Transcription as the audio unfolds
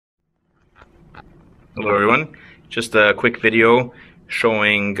Hello everyone, just a quick video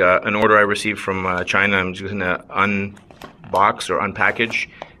showing an order I received from China. I'm just going to unbox or unpackage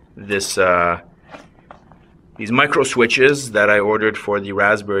these micro switches that I ordered for the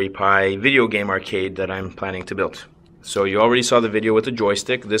Raspberry Pi video game arcade that I'm planning to build. So you already saw the video with the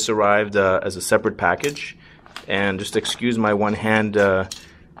joystick. This arrived as a separate package, and just excuse my one hand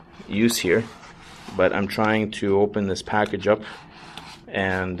use here, but I'm trying to open this package up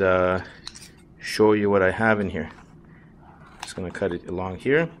and show you what I have in here. Just going to cut it along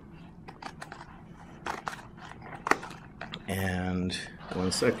here, and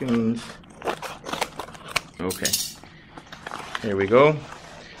 1 second. Okay, here we go.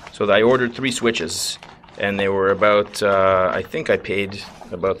 So I ordered 3 switches, and they were about I think I paid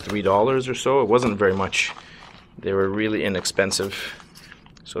about $3 or so. It wasn't very much. They were really inexpensive.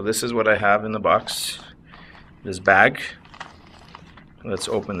 So this is what I have in the box, this bag. Let's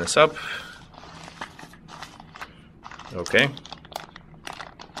open this up. Okay,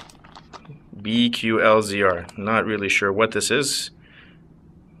 BQLZR, not really sure what this is.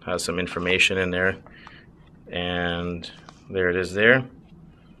 Has some information in there, and there it is there.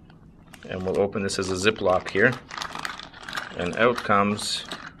 And we'll open this as a Ziploc here, and out comes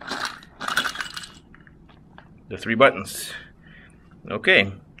the 3 buttons.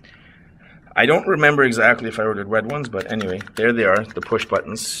 Okay, I don't remember exactly if I ordered red ones, but anyway, there they are, the push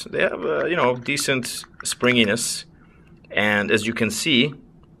buttons. They have decent springiness. And as you can see,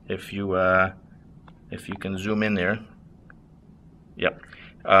 if you can zoom in there, yep,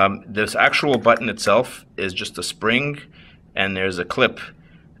 this actual button itself is just a spring, and there's a clip.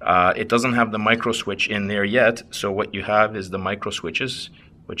 It doesn't have the micro switch in there yet, so what you have is the micro switches,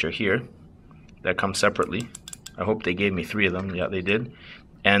 which are here, that come separately. I hope they gave me 3 of them. Yeah, they did.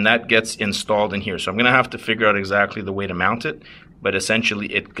 And that gets installed in here. So I'm going to have to figure out exactly the way to mount it, but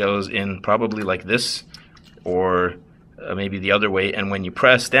essentially it goes in probably like this, or maybe the other way, and when you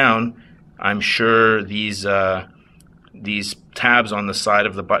press down, I'm sure these tabs on the side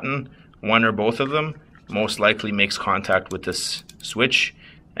of the button, one or both of them, most likely makes contact with this switch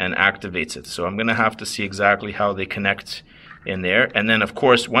and activates it. So I'm going to have to see exactly how they connect in there. And then of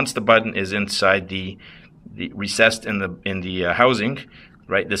course, once the button is inside the recessed in the housing,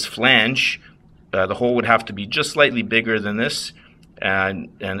 right, this flange, the hole would have to be just slightly bigger than this, and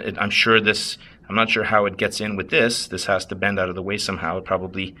I'm sure this, I'm not sure how it gets in with this. This has to bend out of the way somehow. It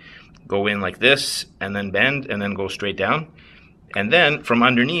probably go in like this, and then bend, and then go straight down. And then from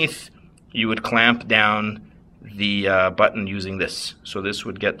underneath, you would clamp down the button using this. So this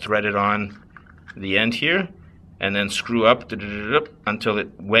would get threaded on the end here, and then screw up until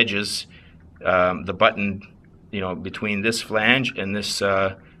it wedges the button, between this flange and this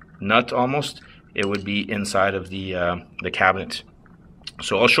nut almost. It would be inside of the cabinet.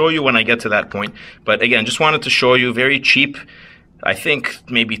 So I'll show you when I get to that point. But again, just wanted to show you, very cheap. I think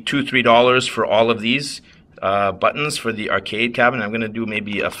maybe $2-3 for all of these buttons for the arcade cabinet. I'm going to do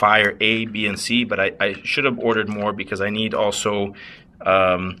maybe a Fire A, B, and C, but I should have ordered more because I need also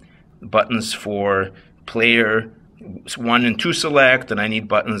buttons for player 1 and 2 select, and I need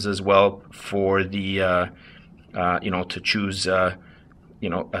buttons as well for the to choose a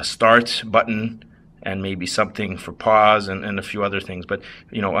start button, and maybe something for pause, and a few other things. But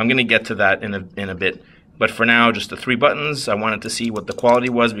I'm going to get to that in a bit. But for now, just the 3 buttons. I wanted to see what the quality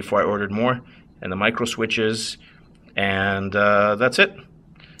was before I ordered more, and the micro switches, and that's it.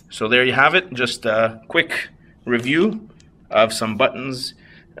 So there you have it. Just a quick review of some buttons.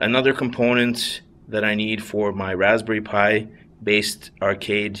 Another component that I need for my Raspberry Pi based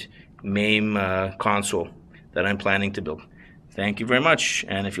arcade MAME console that I'm planning to build. Thank you very much,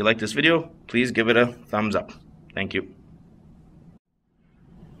 and if you like this video, please give it a thumbs up. Thank you.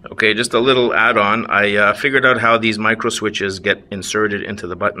 Okay, just a little add-on. I figured out how these micro switches get inserted into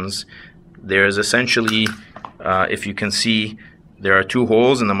the buttons. There's essentially, if you can see, there are 2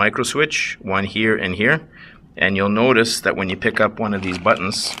 holes in the micro switch, one here and here, and you'll notice that when you pick up one of these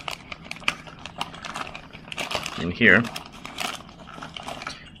buttons in here,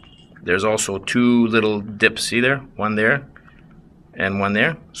 there's also 2 little dips. See there? One there and one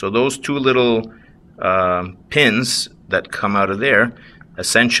there. So those 2 little pins that come out of there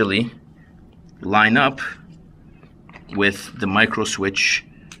essentially line up with the micro switch,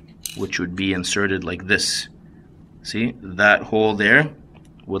 which would be inserted like this. See, that hole there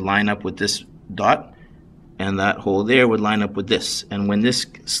would line up with this dot, and that hole there would line up with this. And when this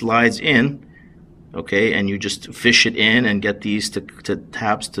slides in, okay, and you just fish it in and get these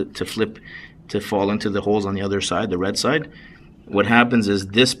tabs to flip, to fall into the holes on the other side, the red side, what happens is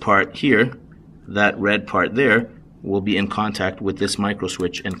this part here, that red part there, will be in contact with this micro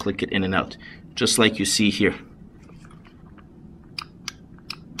switch and click it in and out, just like you see here.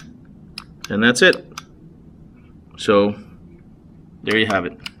 And that's it. So there you have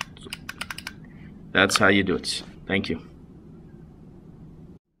it. That's how you do it. Thank you.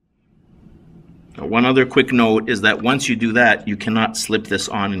 Now, one other quick note is that once you do that, you cannot slip this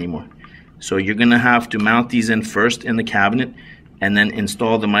on anymore. So you're going to have to mount these in first in the cabinet and then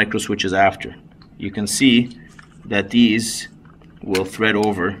install the micro switches after. You can see that these will thread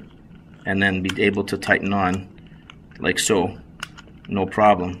over and then be able to tighten on like so, no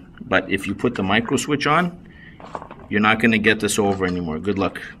problem. But if you put the micro switch on, you're not going to get this over anymore. Good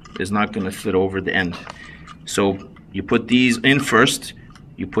luck. It's not going to fit over the end. So you put these in first,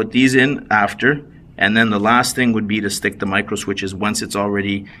 you put these in after, and then the last thing would be to stick the micro switches once it's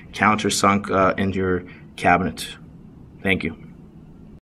already countersunk in your cabinet. Thank you.